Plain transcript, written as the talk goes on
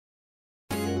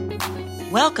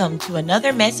Welcome to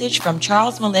another message from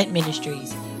Charles Millette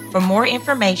Ministries. For more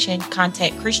information,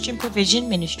 contact Christian Provision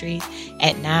Ministries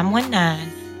at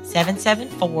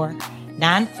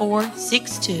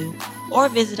 919-774-9462 or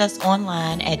visit us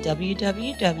online at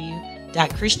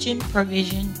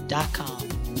www.christianprovision.com.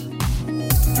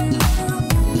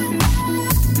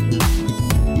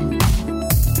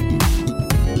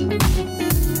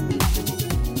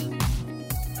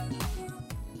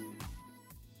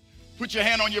 Put your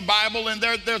hand on your Bible, and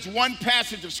there's one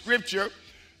passage of Scripture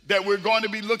that we're going to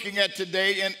be looking at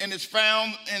today, and it's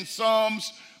found in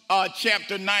Psalms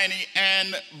chapter 90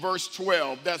 and verse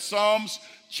 12. That's Psalms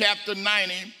chapter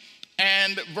 90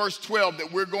 and verse 12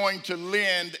 that we're going to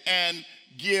lend and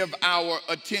give our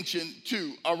attention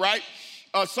to, all right?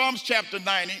 Psalms chapter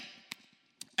 90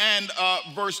 and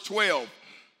verse 12.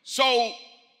 So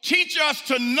teach us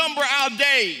to number our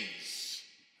days,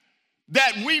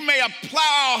 that we may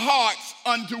apply our hearts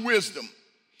unto wisdom.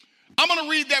 I'm going to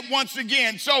read that once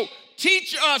again. So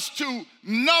teach us to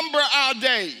number our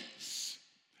days,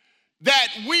 that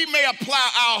we may apply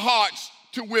our hearts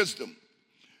to wisdom.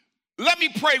 Let me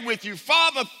pray with you.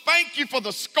 Father, thank you for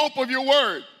the scope of your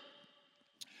word.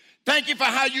 Thank you for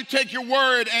how you take your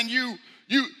word and you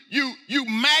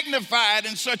magnify it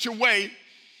in such a way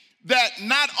that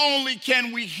not only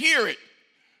can we hear it,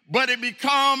 but it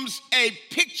becomes a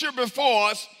picture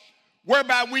before us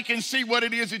whereby we can see what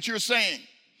it is that you're saying.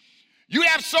 You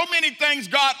have so many things,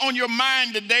 God, on your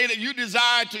mind today that you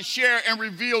desire to share and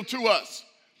reveal to us.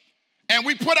 And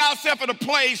we put ourselves in a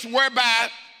place whereby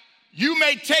you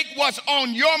may take what's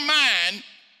on your mind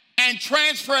and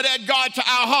transfer that, God, to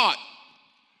our heart.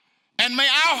 And may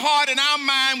our heart and our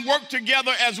mind work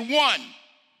together as one,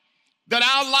 that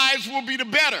our lives will be the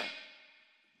better.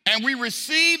 And we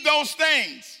receive those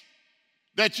things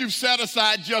that you've set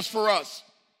aside just for us.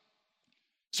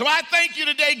 So I thank you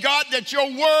today, God, that your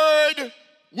word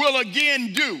will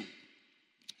again do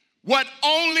what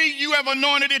only you have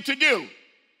anointed it to do.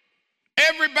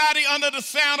 Everybody under the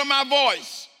sound of my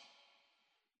voice,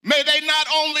 may they not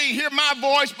only hear my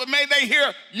voice, but may they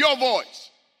hear your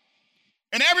voice.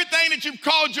 And everything that you've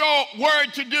called your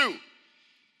word to do,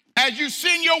 as you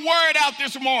send your word out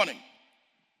this morning,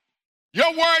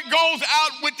 your word goes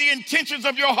out with the intentions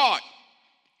of your heart.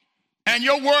 And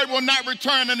your word will not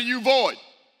return unto you void.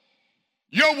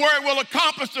 Your word will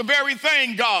accomplish the very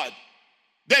thing, God,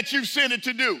 that you've sent it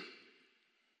to do.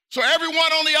 So everyone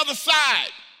on the other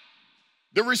side,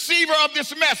 the receiver of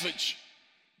this message,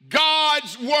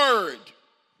 God's word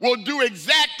will do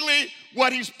exactly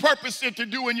what he's purposed it to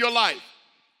do in your life.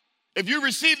 If you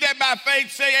receive that by faith,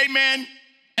 say amen,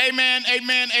 amen,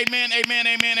 amen, amen, amen,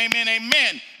 amen, amen,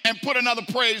 amen, and put another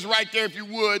praise right there if you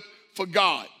would for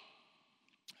God.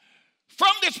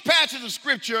 From this passage of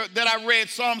scripture that I read,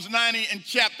 Psalms 90 and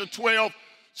chapter 12,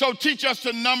 so teach us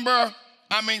to number,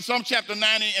 Psalm chapter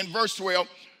 90 and verse 12.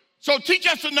 So teach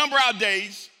us to number our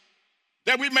days,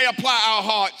 that we may apply our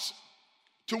hearts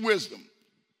to wisdom.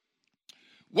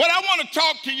 What I want to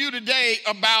talk to you today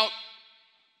about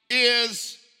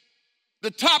is the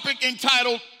topic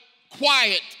entitled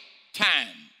quiet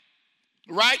time,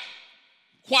 right?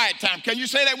 Quiet time. Can you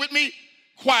say that with me?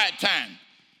 Quiet time.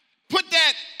 Put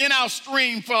that in our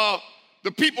stream for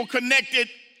the people connected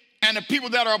and the people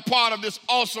that are a part of this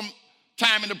awesome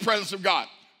time in the presence of God.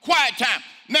 Quiet time.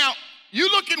 Now, you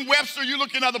look in Webster, you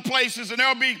look in other places, and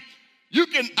you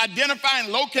can identify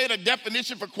and locate a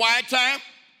definition for quiet time.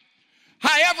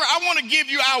 However, I want to give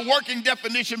you our working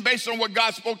definition based on what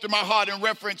God spoke to my heart in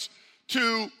reference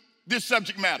to this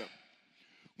subject matter.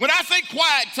 When I say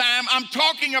quiet time, I'm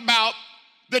talking about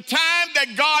the time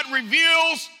that God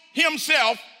reveals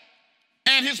himself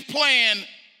and his plan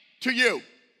to you.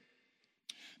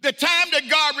 The time that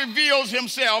God reveals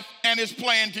himself and his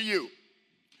plan to you.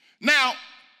 Now,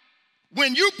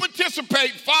 when you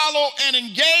participate, follow, and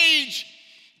engage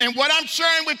in what I'm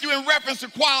sharing with you in reference to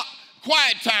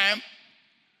quiet time,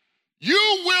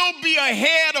 you will be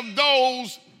ahead of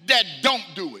those that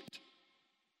don't do it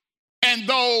and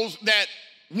those that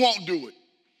won't do it.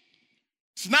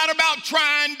 It's not about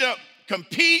trying to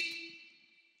compete,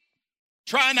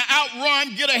 trying to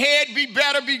outrun, get ahead, be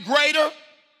better, be greater,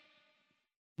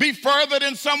 be further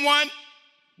than someone,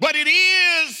 but it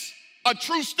is a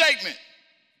true statement.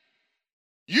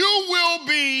 You will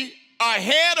be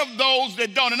ahead of those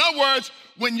that don't. In other words,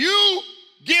 when you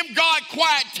give God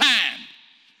quiet time,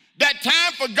 that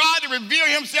time for God to reveal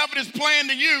himself and his plan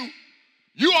to you,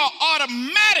 you are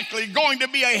automatically going to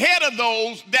be ahead of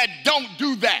those that don't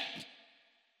do that.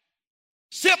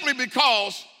 Simply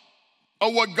because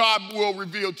of what God will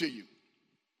reveal to you.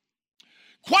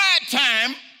 Quiet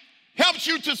time helps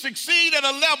you to succeed at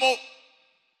a level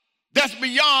that's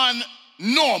beyond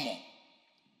normal.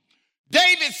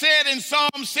 David said in Psalm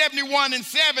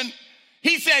 71:7,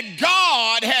 he said,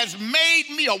 God has made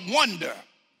me a wonder.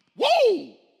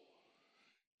 Whoa!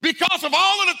 Because of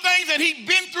all of the things that he'd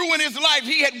been through in his life,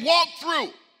 he had walked through,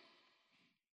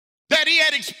 that he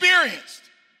had experienced.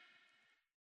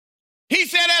 He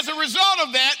said, as a result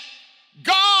of that,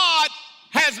 God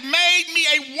has made me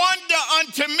a wonder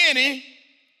unto many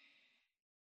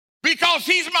because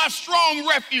he's my strong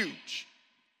refuge.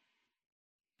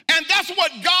 And that's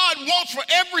what God wants for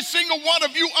every single one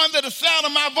of you under the sound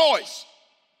of my voice.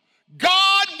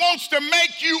 God wants to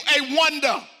make you a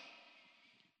wonder.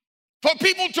 For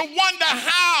people to wonder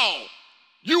how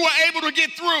you were able to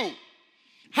get through,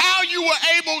 how you were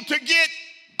able to get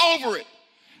over it,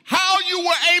 how you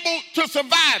were able to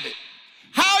survive it,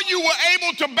 how you were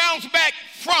able to bounce back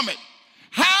from it.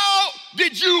 How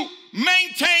did you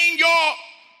maintain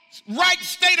your right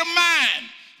state of mind?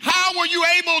 How were you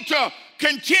able to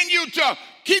continue to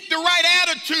keep the right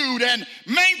attitude and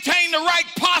maintain the right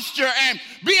posture and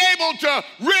be able to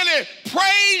really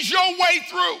praise your way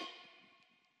through?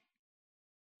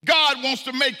 God wants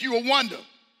to make you a wonder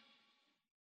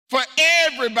for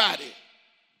everybody.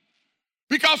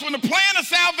 Because when the plan of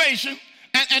salvation,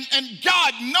 and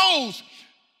God knows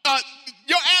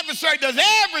your adversary does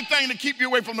everything to keep you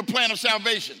away from the plan of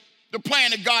salvation, the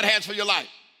plan that God has for your life.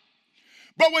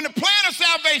 But when the plan of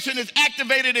salvation is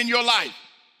activated in your life,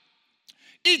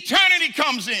 eternity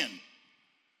comes in.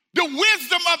 The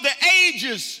wisdom of the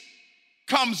ages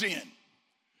comes in.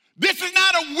 This is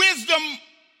not a wisdom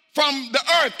from the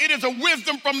earth. It is a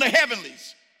wisdom from the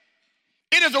heavenlies.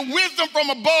 It is a wisdom from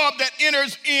above that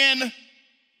enters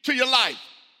into your life.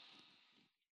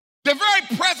 The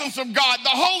very presence of God, the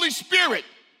Holy Spirit,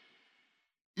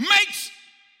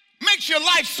 makes your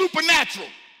life supernatural.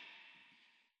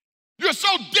 You're so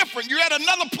different. You're at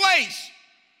another place.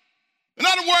 In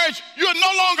other words, you're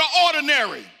no longer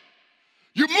ordinary.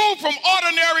 You move from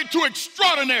ordinary to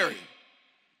extraordinary.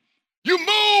 You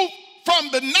move from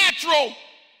the natural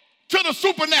to the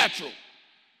supernatural.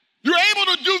 You're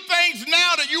able to do things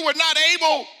now that you were not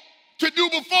able to do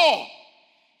before.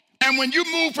 And when you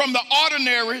move from the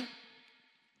ordinary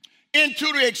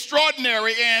into the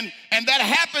extraordinary, and that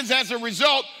happens as a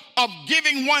result of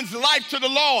giving one's life to the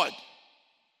Lord,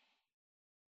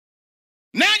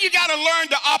 now you got to learn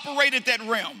to operate at that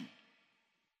realm.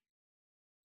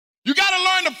 You got to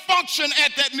learn to function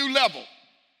at that new level.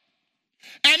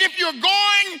 And if you're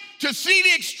going to see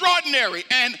the extraordinary,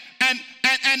 and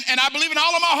I believe in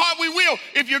all of my heart we will,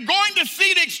 if you're going to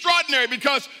see the extraordinary,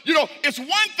 because, it's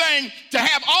one thing to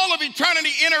have all of eternity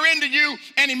enter into you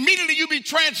and immediately you be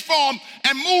transformed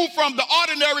and move from the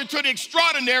ordinary to the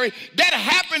extraordinary. That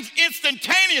happens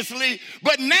instantaneously.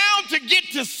 But now to get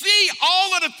to see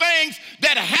all of the things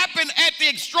that happen at the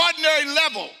extraordinary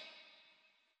level,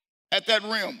 at that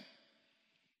realm,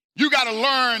 you got to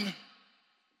learn.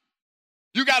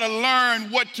 You got to learn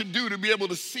what to do to be able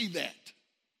to see that.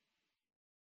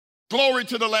 Glory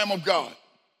to the Lamb of God.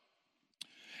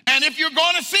 And if you're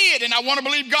going to see it, and I want to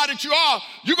believe, God, that you are,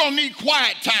 you're going to need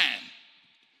quiet time.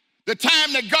 The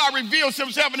time that God reveals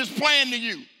himself and his plan to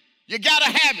you. You got to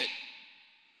have it.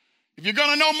 If you're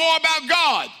going to know more about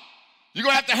God, you're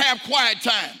going to have quiet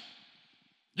time.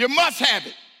 You must have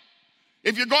it.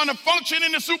 If you're going to function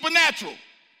in the supernatural,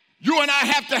 you and I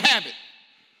have to have it.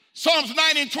 Psalms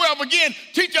 9:12 again,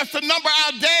 teach us to number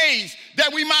our days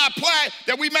that we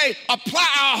may apply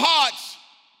our hearts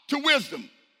to wisdom.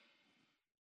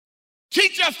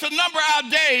 Teach us to number our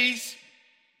days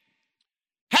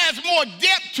has more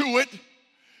depth to it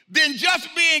than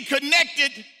just being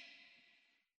connected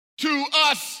to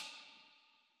us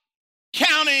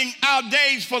counting our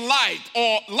days for life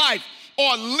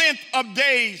or length of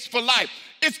days for life.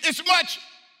 It's much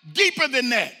deeper than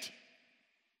that.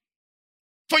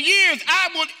 For years, I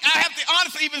have to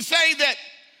honestly even say that,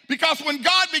 because when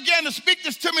God began to speak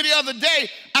this to me the other day,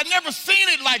 I'd never seen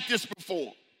it like this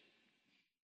before.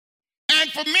 And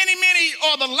for many,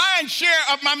 or the lion's share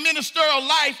of my ministerial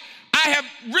life, I have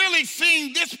really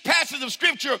seen this passage of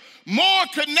scripture more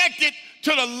connected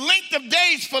to the length of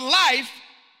days for life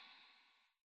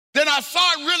than I saw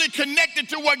it really connected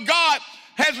to what God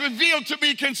has revealed to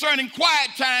me concerning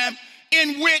quiet time,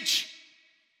 in which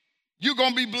you're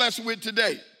going to be blessed with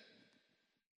today.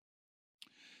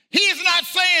 He is not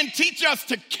saying teach us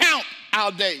to count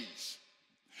our days.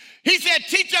 He said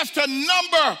teach us to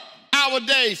number our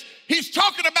days. He's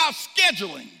talking about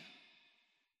scheduling.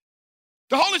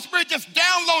 The Holy Spirit just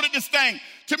downloaded this thing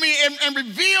to me and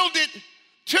revealed it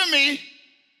to me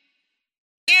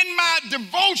in my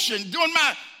devotion during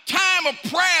my time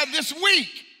of prayer this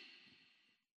week.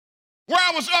 where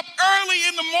I was up early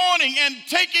in the morning and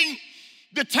taking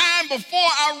the time before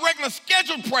our regular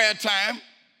scheduled prayer time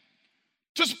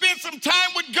to spend some time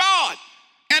with God.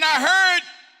 And I heard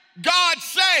God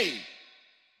say,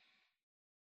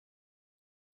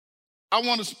 I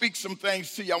want to speak some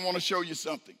things to you. I want to show you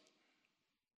something.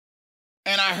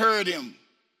 And I heard him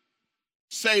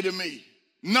say to me,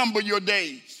 number your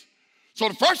days. So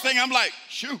the first thing I'm like,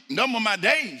 shoot, number my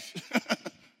days.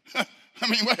 I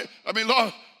mean,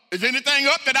 Lord, is anything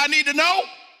up that I need to know?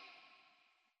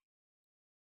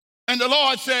 And the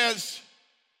Lord says,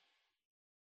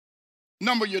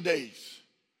 number your days.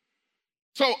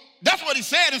 So that's what he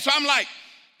said. And so I'm like,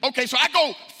 okay, so I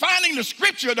go finding the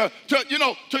scripture to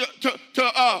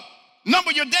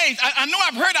number your days. I know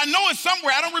it's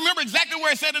somewhere. I don't remember exactly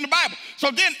where it said in the Bible.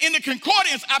 So then in the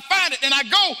concordance, I find it and I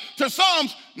go to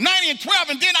Psalms 90 and 12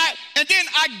 and then I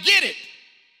get it.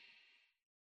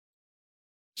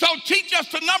 So teach us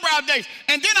to number our days.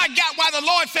 And then I got why the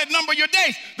Lord said number your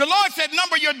days. The Lord said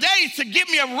number your days to give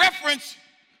me a reference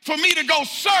for me to go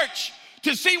search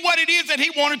to see what it is that he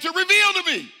wanted to reveal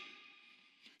to me.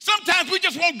 Sometimes we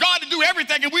just want God to do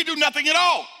everything and we do nothing at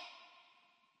all.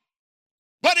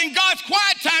 But in God's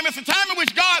quiet time, it's a time in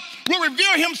which God will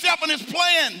reveal himself and his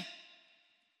plan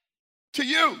to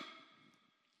you.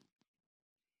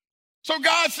 So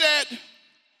God said,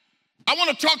 I want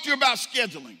to talk to you about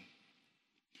scheduling.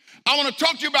 I want to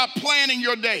talk to you about planning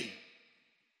your day.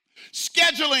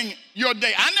 Scheduling your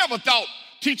day. I never thought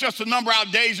teach us to number our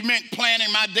days meant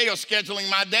planning my day or scheduling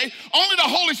my day. Only the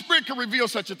Holy Spirit could reveal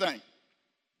such a thing.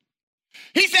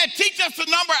 He said, teach us to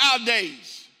number our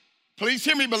days. Please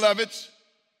hear me, beloveds.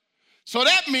 So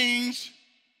that means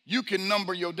you can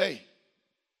number your day.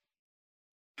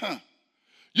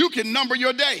 You can number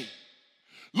your day.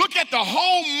 Look at the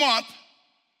whole month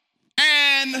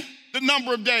and the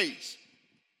number of days.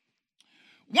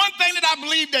 One thing that I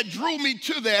believe that drew me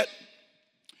to that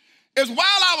is while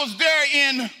I was there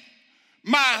in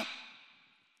my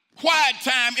quiet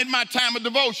time, in my time of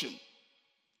devotion,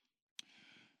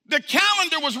 the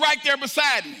calendar was right there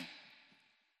beside me.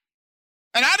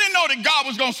 And I didn't know that God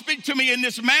was going to speak to me in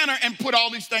this manner and put all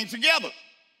these things together.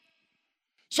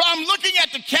 So I'm looking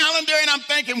at the calendar and I'm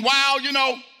thinking, wow,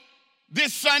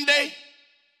 this Sunday,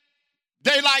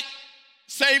 daylight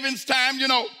savings time,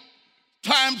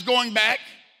 time's going back.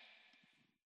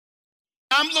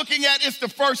 I'm looking at it's the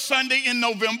first Sunday in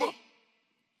November.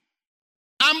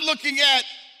 I'm looking at,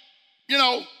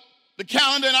 the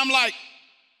calendar and I'm like,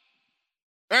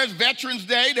 there's Veterans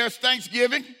Day, there's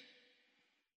Thanksgiving,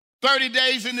 30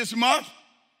 days in this month.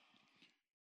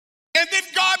 And then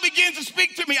God begins to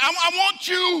speak to me. I want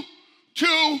you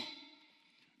to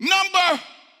number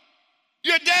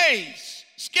your days,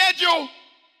 schedule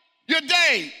your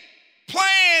day,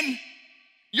 plan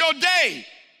your day.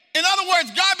 In other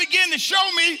words, God began to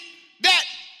show me that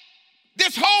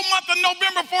this whole month of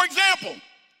November, for example,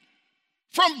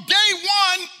 from day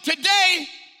 1 today,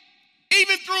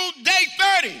 even through day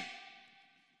 30,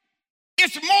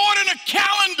 it's more than a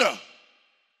calendar.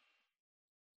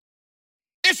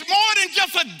 It's more than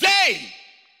just a day.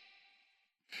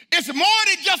 It's more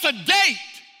than just a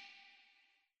date.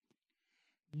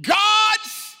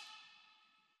 God's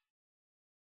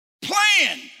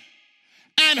plan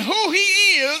and who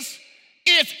he is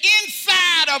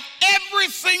inside of every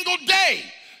single day.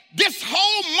 This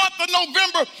whole month of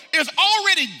November is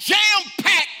already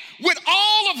jam-packed with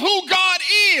all of who God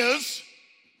is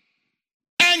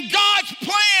and God's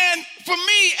plan for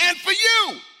me and for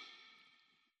you.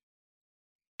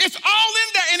 It's all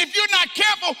in there. And if you're not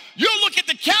careful, you'll look at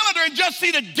the calendar and just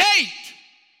see the date,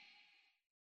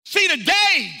 see the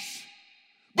days.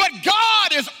 But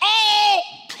God is all,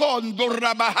 God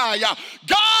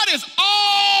is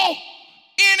all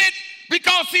in it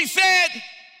because he said,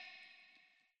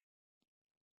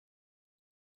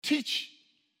 teach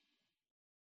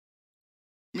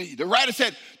me. The writer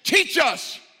said, teach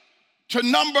us to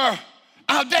number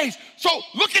our days. So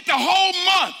look at the whole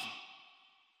month.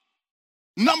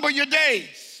 Number your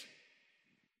days.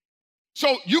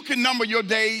 So you can number your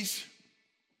days.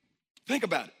 Think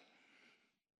about it.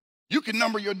 You can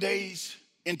number your days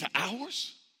into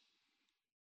hours.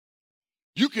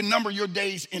 You can number your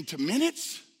days into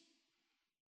minutes.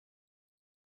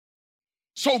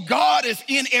 So God is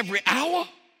in every hour.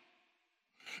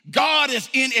 God is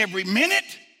in every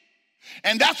minute.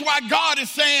 And that's why God is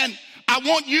saying, I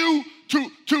want you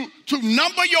to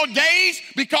number your days,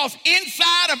 because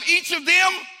inside of each of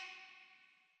them,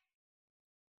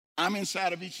 I'm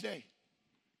inside of each day.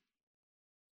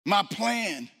 My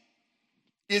plan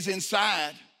is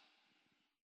inside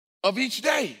of each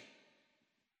day.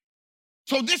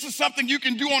 So this is something you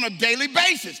can do on a daily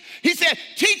basis. He said,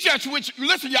 teach us, which,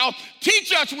 listen, y'all,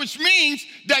 teach us, which means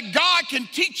that God can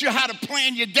teach you how to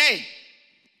plan your day.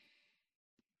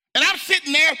 And I'm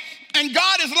sitting there, and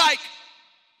God is like,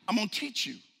 I'm going to teach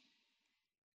you.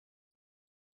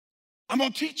 I'm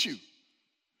going to teach you.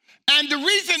 And the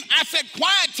reason I said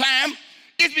quiet time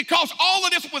is because all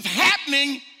of this was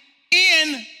happening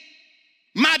in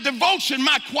my devotion,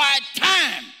 my quiet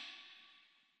time.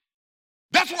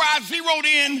 That's where I zeroed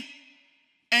in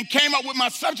and came up with my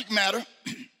subject matter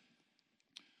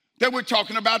that we're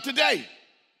talking about today.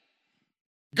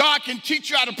 God can teach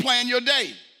you how to plan your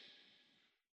day.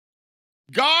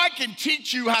 God can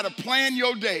teach you how to plan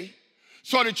your day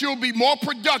so that you'll be more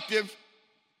productive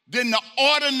than the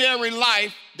ordinary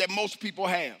life that most people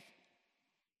have.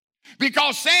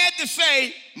 Because sad to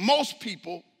say, most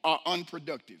people are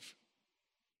unproductive.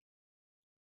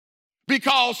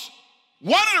 Because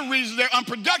one of the reasons they're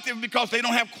unproductive is because they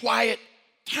don't have quiet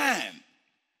time.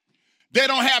 They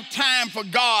don't have time for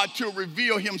God to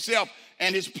reveal himself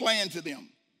and his plan to them.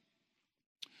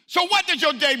 So what does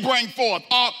your day bring forth?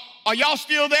 Are y'all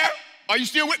still there? Are you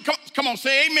still with? Come on,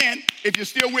 say amen if you're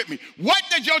still with me. What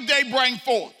does your day bring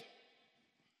forth?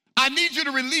 I need you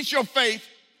to release your faith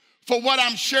for what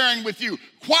I'm sharing with you.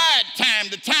 Quiet time,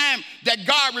 the time that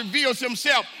God reveals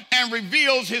himself and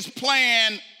reveals his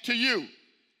plan to you.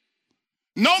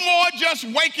 No more just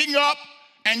waking up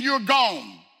and you're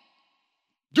gone.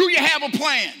 Do you have a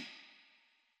plan?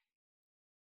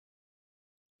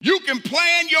 You can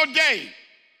plan your day.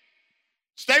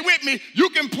 Stay with me. You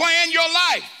can plan your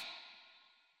life.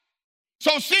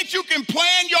 So since you can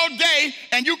plan your day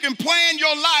and you can plan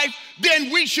your life,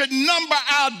 then we should number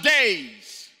our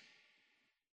days.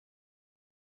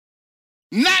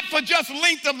 Not for just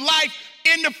length of life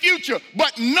in the future,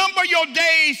 but number your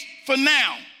days for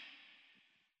now.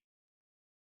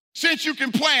 Since you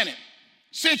can plan it,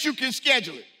 since you can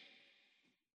schedule it.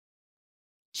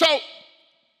 So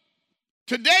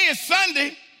today is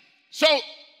Sunday, so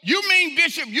you mean,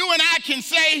 Bishop, you and I can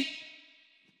say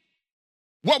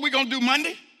what we're going to do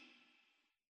Monday?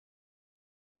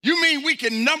 You mean we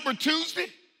can number Tuesday,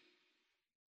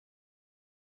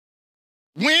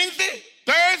 Wednesday,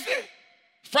 Thursday,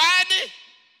 Friday,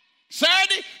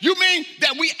 Saturday? You mean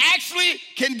that we actually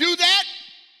can do that?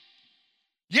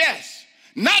 Yes.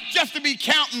 Not just to be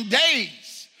counting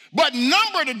days, but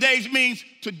number the days means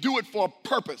to do it for a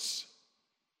purpose.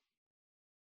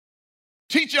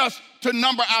 Teach us to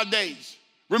number our days.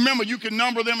 Remember, you can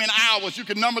number them in hours. You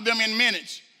can number them in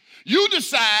minutes. You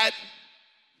decide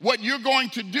what you're going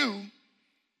to do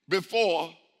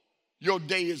before your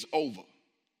day is over.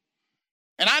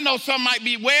 And I know some might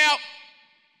be, well,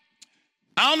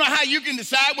 I don't know how you can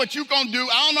decide what you're going to do.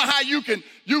 I don't know how you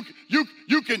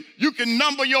can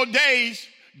number your days.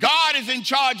 God is in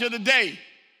charge of the day.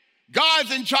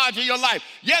 God's in charge of your life.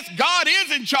 Yes, God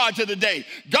is in charge of the day.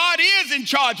 God is in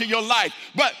charge of your life.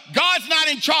 But God's not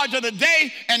in charge of the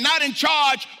day and not in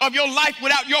charge of your life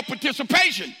without your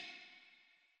participation.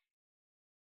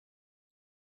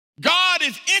 God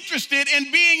is interested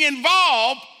in being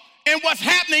involved in what's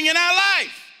happening in our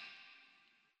life.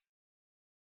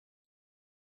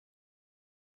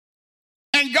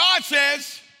 And God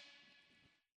says,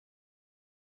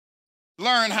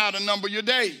 learn how to number your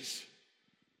days.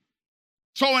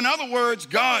 So in other words,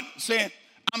 God saying,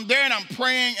 I'm there and I'm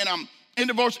praying and I'm in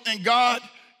devotion, and God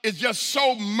is just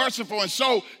so merciful and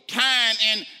so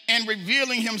kind and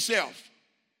revealing himself.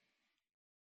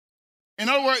 In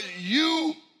other words,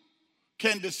 you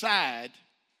can decide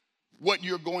what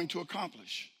you're going to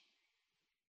accomplish.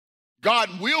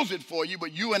 God wills it for you,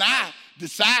 but you and I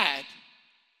decide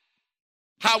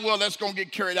how well that's going to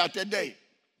get carried out that day.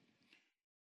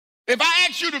 If I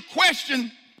ask you the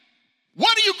question,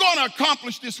 what are you going to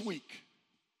accomplish this week?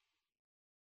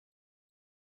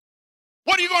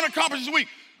 What are you going to accomplish this week?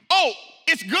 Oh,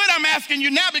 it's good I'm asking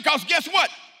you now because guess what?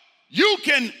 You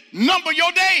can number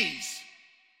your days.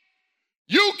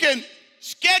 You can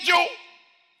schedule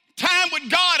time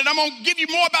with God, and I'm going to give you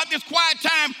more about this quiet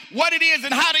time, what it is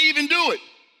and how to even do it.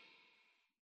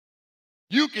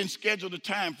 You can schedule the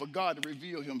time for God to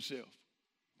reveal himself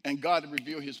and God to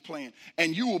reveal his plan.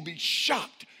 And you will be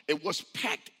shocked at what's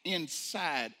packed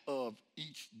inside of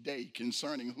each day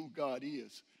concerning who God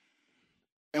is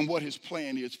and what his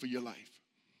plan is for your life.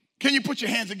 Can you put your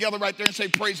hands together right there and say,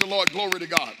 praise the Lord, glory to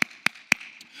God.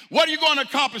 What are you going to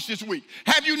accomplish this week?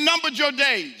 Have you numbered your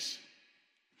days?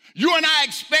 You and I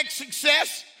expect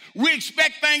success. We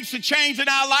expect things to change in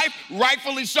our life,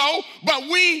 rightfully so, but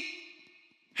we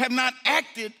have not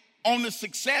acted on the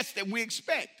success that we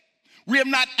expect. We have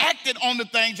not acted on the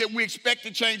things that we expect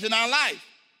to change in our life.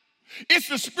 It's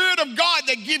the Spirit of God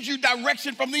that gives you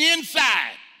direction from the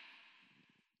inside.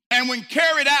 And when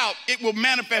carried out, it will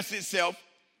manifest itself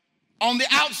on the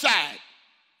outside.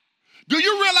 Do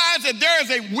you realize that there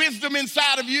is a wisdom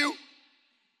inside of you?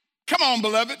 Come on,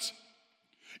 beloveds.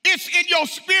 It's in your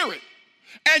spirit.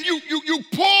 And you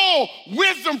pull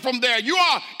wisdom from there. You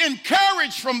are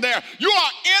encouraged from there. You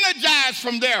are energized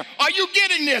from there. Are you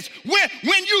getting this?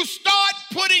 When you start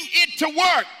putting it to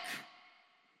work,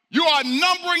 you are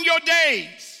numbering your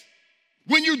days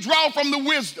when you draw from the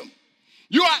wisdom.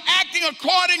 You are acting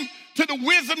according to the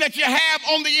wisdom that you have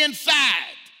on the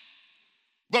inside.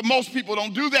 But most people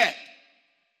don't do that.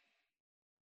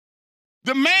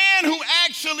 The man who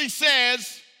actually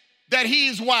says that he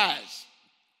is wise,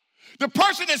 the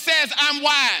person that says I'm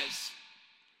wise,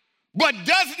 but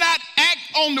does not act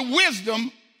on the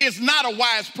wisdom is not a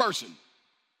wise person.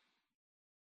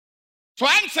 So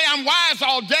I can say I'm wise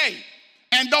all day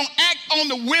and don't act on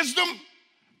the wisdom.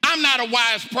 I'm not a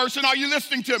wise person. Are you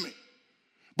listening to me?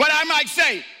 But I might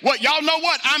say, well, y'all know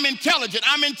what? I'm intelligent.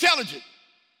 I'm intelligent.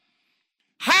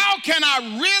 How can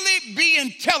I really be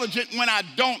intelligent when I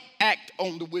don't act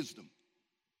on the wisdom?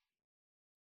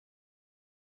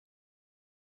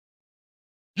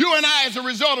 You and I, as a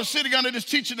result of sitting under this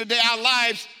teaching today, our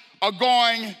lives are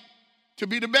going to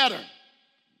be the better.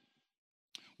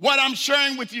 What I'm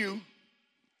sharing with you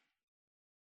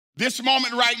this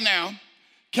moment right now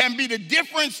can be the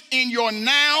difference in your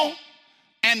now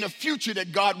and the future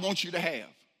that God wants you to have.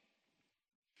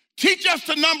 Teach us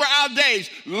to number our days.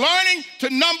 Learning to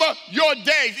number your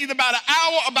days, either by the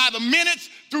hour or by the minutes,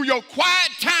 through your quiet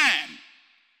time,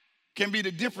 can be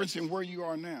the difference in where you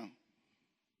are now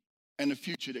and the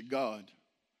future that God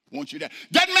wants you to have.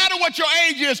 Doesn't matter what your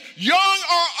age is, young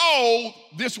or old,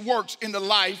 this works in the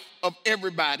life of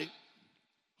everybody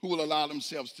who will allow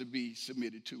themselves to be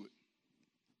submitted to it.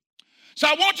 So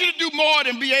I want you to do more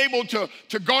than be able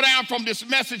to go down from this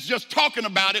message just talking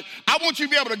about it. I want you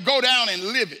to be able to go down and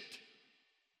live it.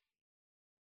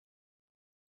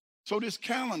 So this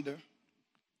calendar,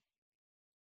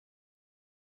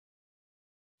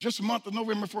 just the month of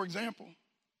November, for example,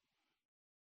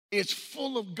 is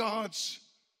full of God's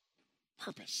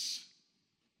purpose.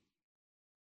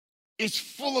 It's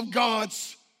full of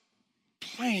God's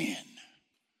plan.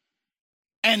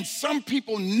 And some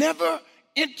people never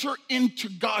enter into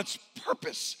God's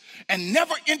purpose and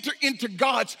never enter into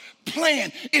God's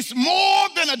plan. It's more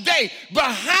than a day.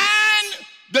 Behind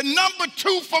the number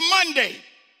 2 for Monday,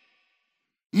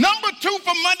 number 2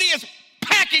 for Monday is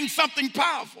packing something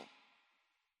powerful.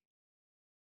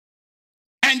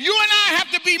 And you and I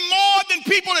have to be more than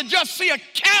people that just see a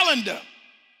calendar.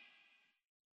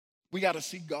 We got to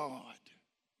see God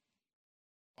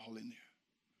all in there.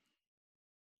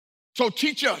 So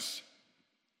teach us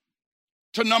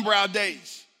to number our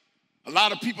days. A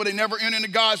lot of people, they never enter into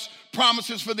God's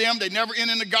promises for them. They never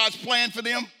enter into God's plan for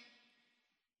them.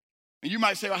 And you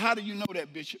might say, well, how do you know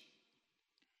that, Bishop?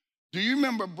 Do you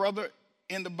remember a brother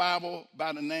in the Bible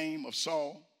by the name of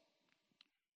Saul?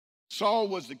 Saul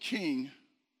was the king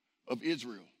of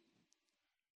Israel.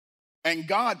 And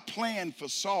God planned for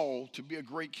Saul to be a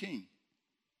great king.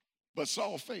 But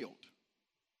Saul failed.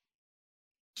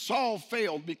 Saul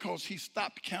failed because he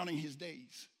stopped counting his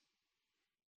days.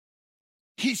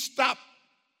 He stopped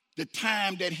the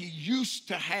time that he used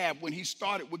to have when he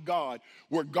started with God,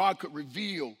 where God could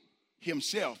reveal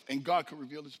himself and God could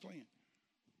reveal his plan.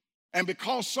 And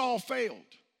because Saul failed,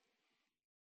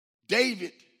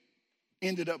 David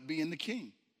ended up being the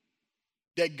king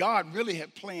that God really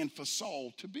had planned for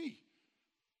Saul to be.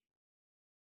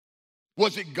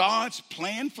 Was it God's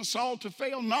plan for Saul to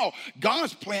fail? No.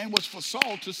 God's plan was for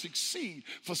Saul to succeed,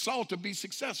 for Saul to be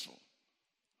successful.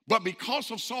 But because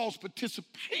of Saul's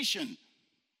participation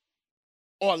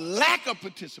or lack of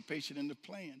participation in the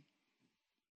plan,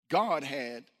 God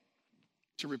had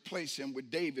to replace him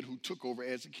with David, who took over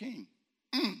as a king.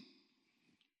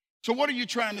 So what are you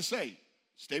trying to say?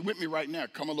 Stay with me right now.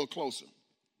 Come a little closer.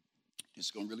 This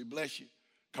is going to really bless you.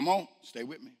 Come on, stay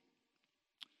with me.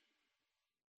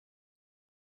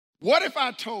 What if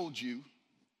I told you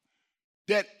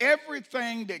that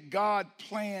everything that God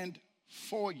planned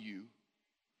for you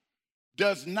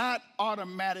does not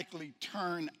automatically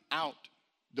turn out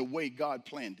the way God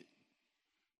planned it?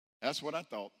 That's what I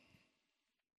thought.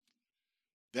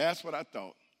 That's what I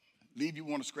thought. Leave you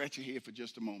want to scratch your head for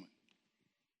just a moment.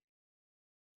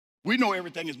 We know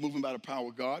everything is moving by the power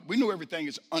of God. We know everything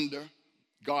is under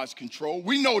God's control.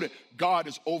 We know that God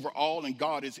is over all and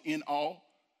God is in all.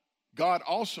 God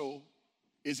also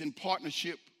is in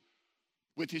partnership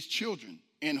with his children,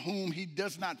 in whom he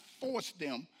does not force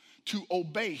them to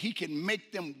obey. He can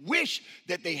make them wish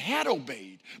that they had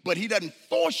obeyed, but he doesn't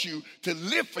force you to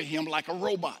live for him like a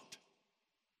robot.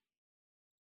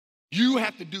 You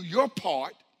have to do your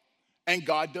part, and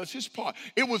God does his part.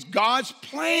 It was God's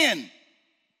plan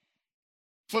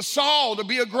for Saul to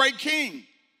be a great king,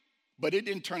 but it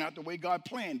didn't turn out the way God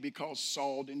planned because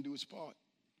Saul didn't do his part.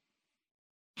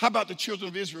 How about the children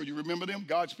of Israel? You remember them,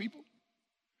 God's people?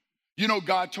 You know,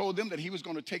 God told them that he was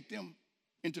going to take them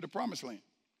into the promised land.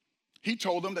 He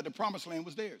told them that the promised land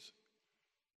was theirs.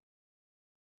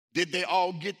 Did they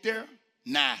all get there?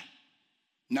 Nah.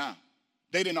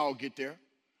 They didn't all get there.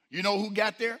 You know who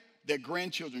got there? Their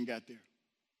grandchildren got there.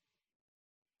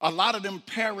 A lot of them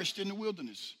perished in the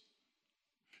wilderness.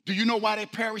 Do you know why they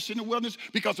perished in the wilderness?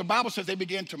 Because the Bible says they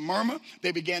began to murmur,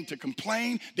 they began to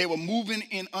complain, they were moving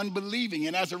in unbelieving.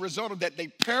 And as a result of that, they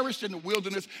perished in the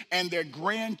wilderness and their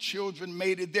grandchildren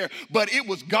made it there. But it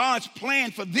was God's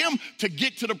plan for them to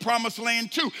get to the promised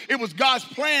land too. It was God's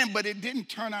plan, but it didn't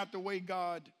turn out the way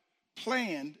God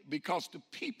planned because the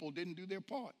people didn't do their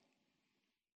part.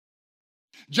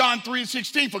 John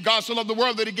 3:16, for God so loved the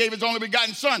world that he gave his only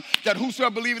begotten son, that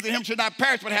whosoever believeth in him should not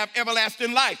perish but have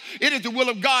everlasting life. It is the will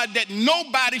of God that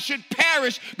nobody should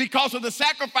perish because of the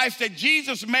sacrifice that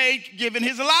Jesus made, giving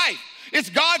his life. It's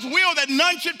God's will that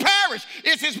none should perish.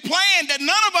 It's his plan that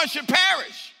none of us should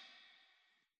perish.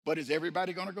 But is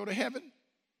everybody going to go to heaven?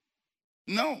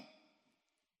 No.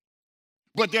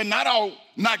 But they're not all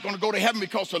not going to go to heaven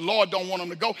because the Lord don't want them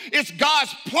to go. It's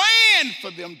God's plan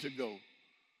for them to go.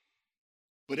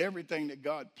 But everything that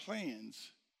God plans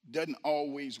doesn't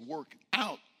always work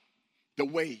out the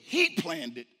way he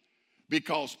planned it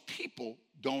because people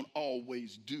don't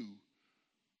always do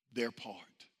their part.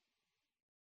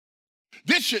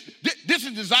 This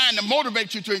is designed to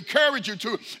motivate you, to encourage you,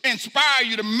 to inspire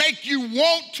you, to make you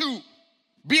want to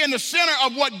be in the center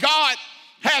of what God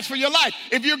has for your life.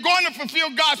 If you're going to fulfill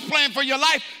God's plan for your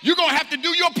life, you're going to have to do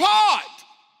your part.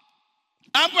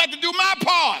 I'm going to do my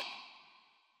part.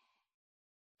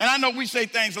 And I know we say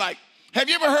things like, have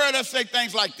you ever heard us say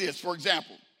things like this, for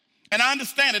example? And I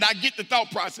understand it. I get the thought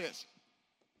process.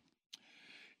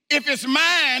 If it's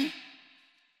mine,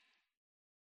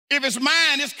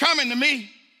 it's coming to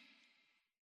me.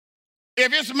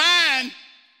 If it's mine,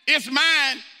 it's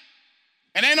mine.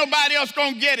 And ain't nobody else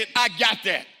going to get it. I got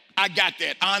that.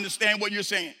 I understand what you're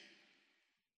saying.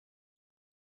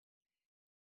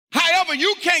 However,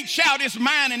 you can't shout it's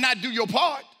mine and not do your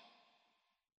part.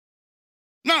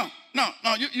 No,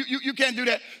 you can't do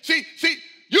that. See,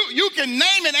 you can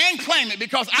name it and claim it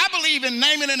because I believe in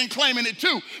naming it and claiming it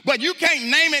too. But you can't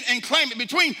name it and claim it.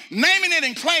 Between naming it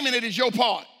and claiming it is your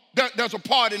part. There's a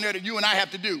part in there that you and I have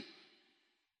to do.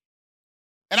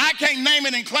 And I can't name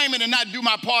it and claim it and not do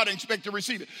my part and expect to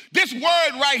receive it. This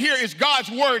word right here is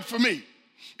God's word for me.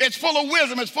 It's full of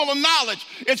wisdom. It's full of knowledge.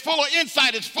 It's full of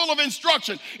insight. It's full of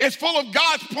instruction. It's full of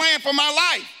God's plan for my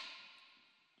life.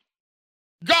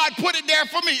 God put it there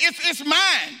for me. It's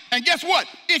mine. And guess what?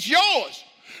 It's yours.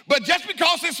 But just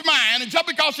because it's mine and just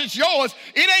because it's yours,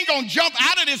 it ain't going to jump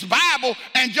out of this Bible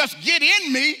and just get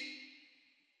in me.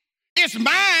 It's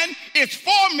mine. It's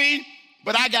for me.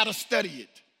 But I got to study it.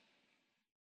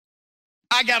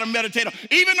 I got to meditate on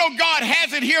it. Even though God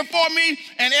has it here for me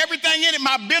and everything in it,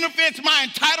 my benefits, my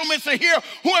entitlements are here.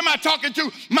 Who am I talking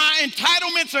to? My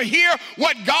entitlements are here.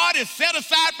 What God has set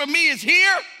aside for me is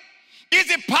here. Is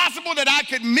it possible that I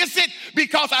could miss it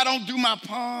because I don't do my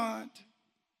part?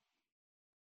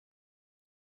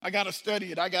 I got to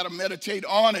study it. I got to meditate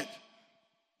on it.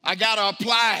 I got to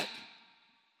apply it.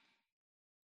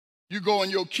 You go in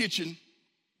your kitchen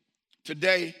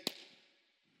today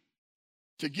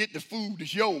to get the food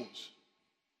that's yours.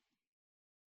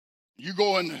 You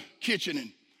go in the kitchen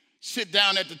and sit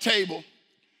down at the table,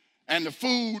 and the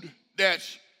food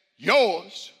that's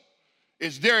yours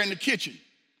is there in the kitchen.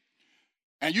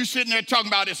 And you sitting there talking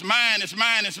about it's mine, it's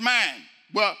mine, it's mine.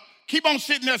 Well, keep on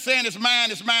sitting there saying it's mine,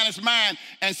 it's mine, it's mine,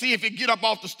 and see if it get up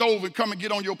off the stove and come and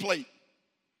get on your plate.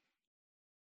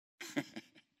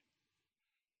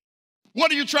 What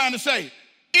are you trying to say?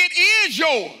 It is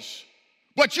yours,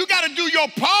 but you got to do your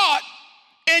part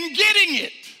in getting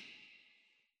it.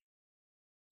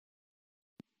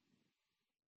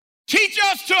 Teach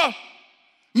us to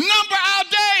number our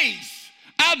days.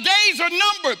 Our days are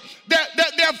numbered.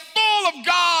 They're full of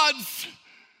God's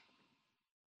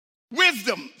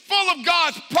wisdom, full of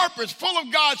God's purpose, full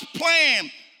of God's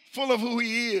plan, full of who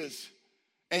he is.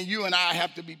 And you and I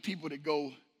have to be people that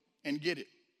go and get it.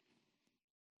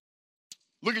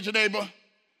 Look at your neighbor.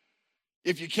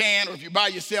 If you can, or if you're by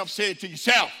yourself, say it to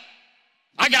yourself.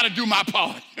 I got to do my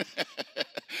part.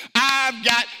 I've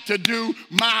got to do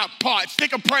my part.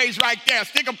 Stick a praise right there.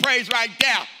 Stick a praise right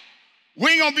there.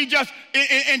 We ain't going to be just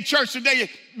in church today,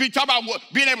 be talking about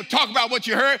being able to talk about what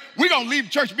you heard. We're going to leave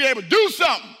church to be able to do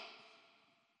something.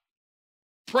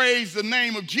 Praise the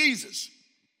name of Jesus.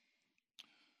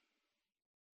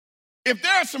 If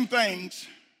there are some things,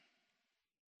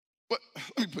 but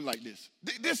let me put it like this.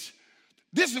 This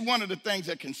is one of the things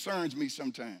that concerns me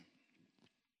sometimes.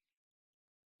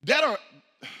 There are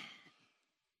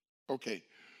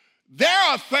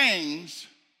things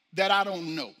that I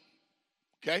don't know,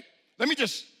 okay? Let me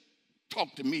just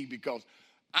talk to me because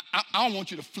I don't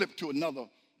want you to flip to another,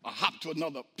 or hop to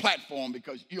another platform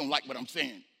because you don't like what I'm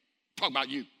saying. Talk about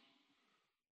you.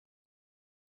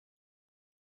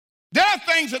 There are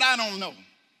things that I don't know.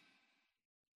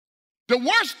 The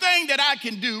worst thing that I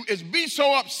can do is be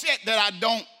so upset that I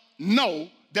don't know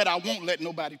that I won't let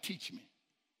nobody teach me.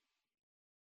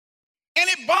 And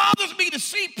it bothers me to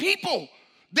see people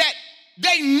that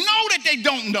they know that they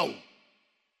don't know.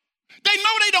 They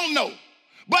know they don't know.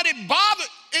 But it bothers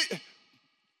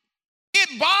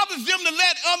them to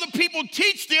let other people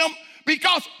teach them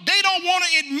because they don't want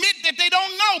to admit that they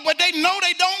don't know, but they know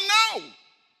they don't know.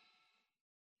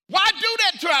 Why do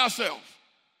that to ourselves?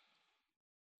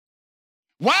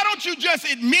 Why don't you just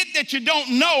admit that you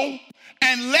don't know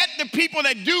and let the people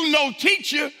that do know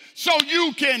teach you so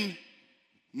you can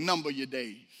number your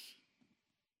days?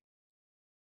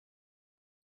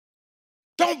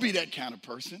 Don't be that kind of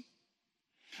person.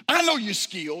 I know you're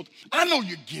skilled. I know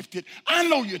you're gifted. I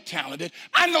know you're talented.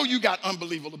 I know you got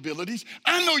unbelievable abilities.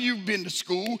 I know you've been to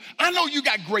school. I know you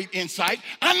got great insight.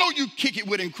 I know you kick it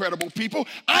with incredible people.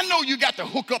 I know you got the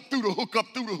hook up through the hook up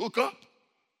through the hook up.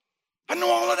 I know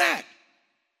all of that.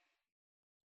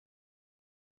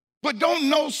 But don't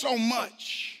know so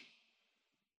much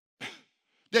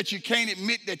that you can't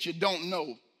admit that you don't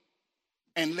know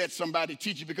and let somebody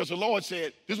teach you, because the Lord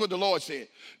said, this is what the Lord said.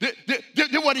 This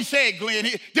what he said, Glenn.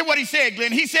 This what he said,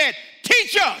 Glenn. He said,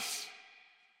 teach us.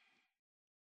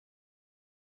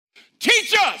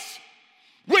 Teach us,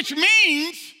 which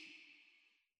means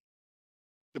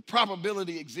the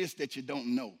probability exists that you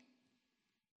don't know.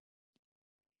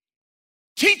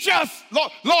 Teach us, Lord,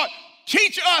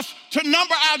 teach us to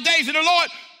number our days. And the Lord,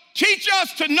 teach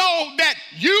us to know that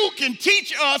you can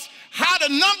teach us how to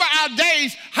number our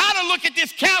days, how to look at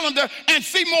this calendar and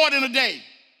see more than a day.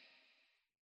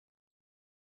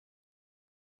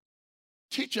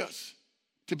 Teach us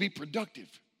to be productive.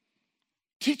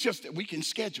 Teach us that we can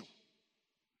schedule.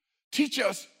 Teach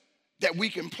us that we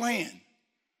can plan.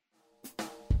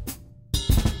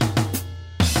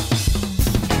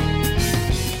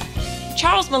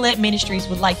 Charles Millette Ministries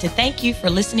would like to thank you for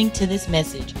listening to this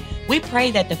message. We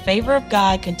pray that the favor of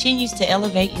God continues to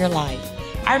elevate your life.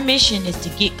 Our mission is to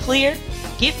get clear,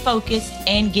 get focused,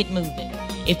 and get moving.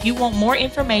 If you want more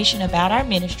information about our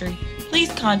ministry,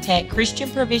 please contact Christian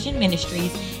Provision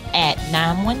Ministries at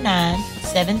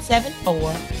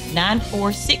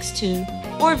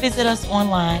 919-774-9462 or visit us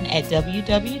online at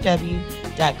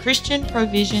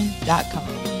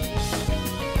www.christianprovision.com.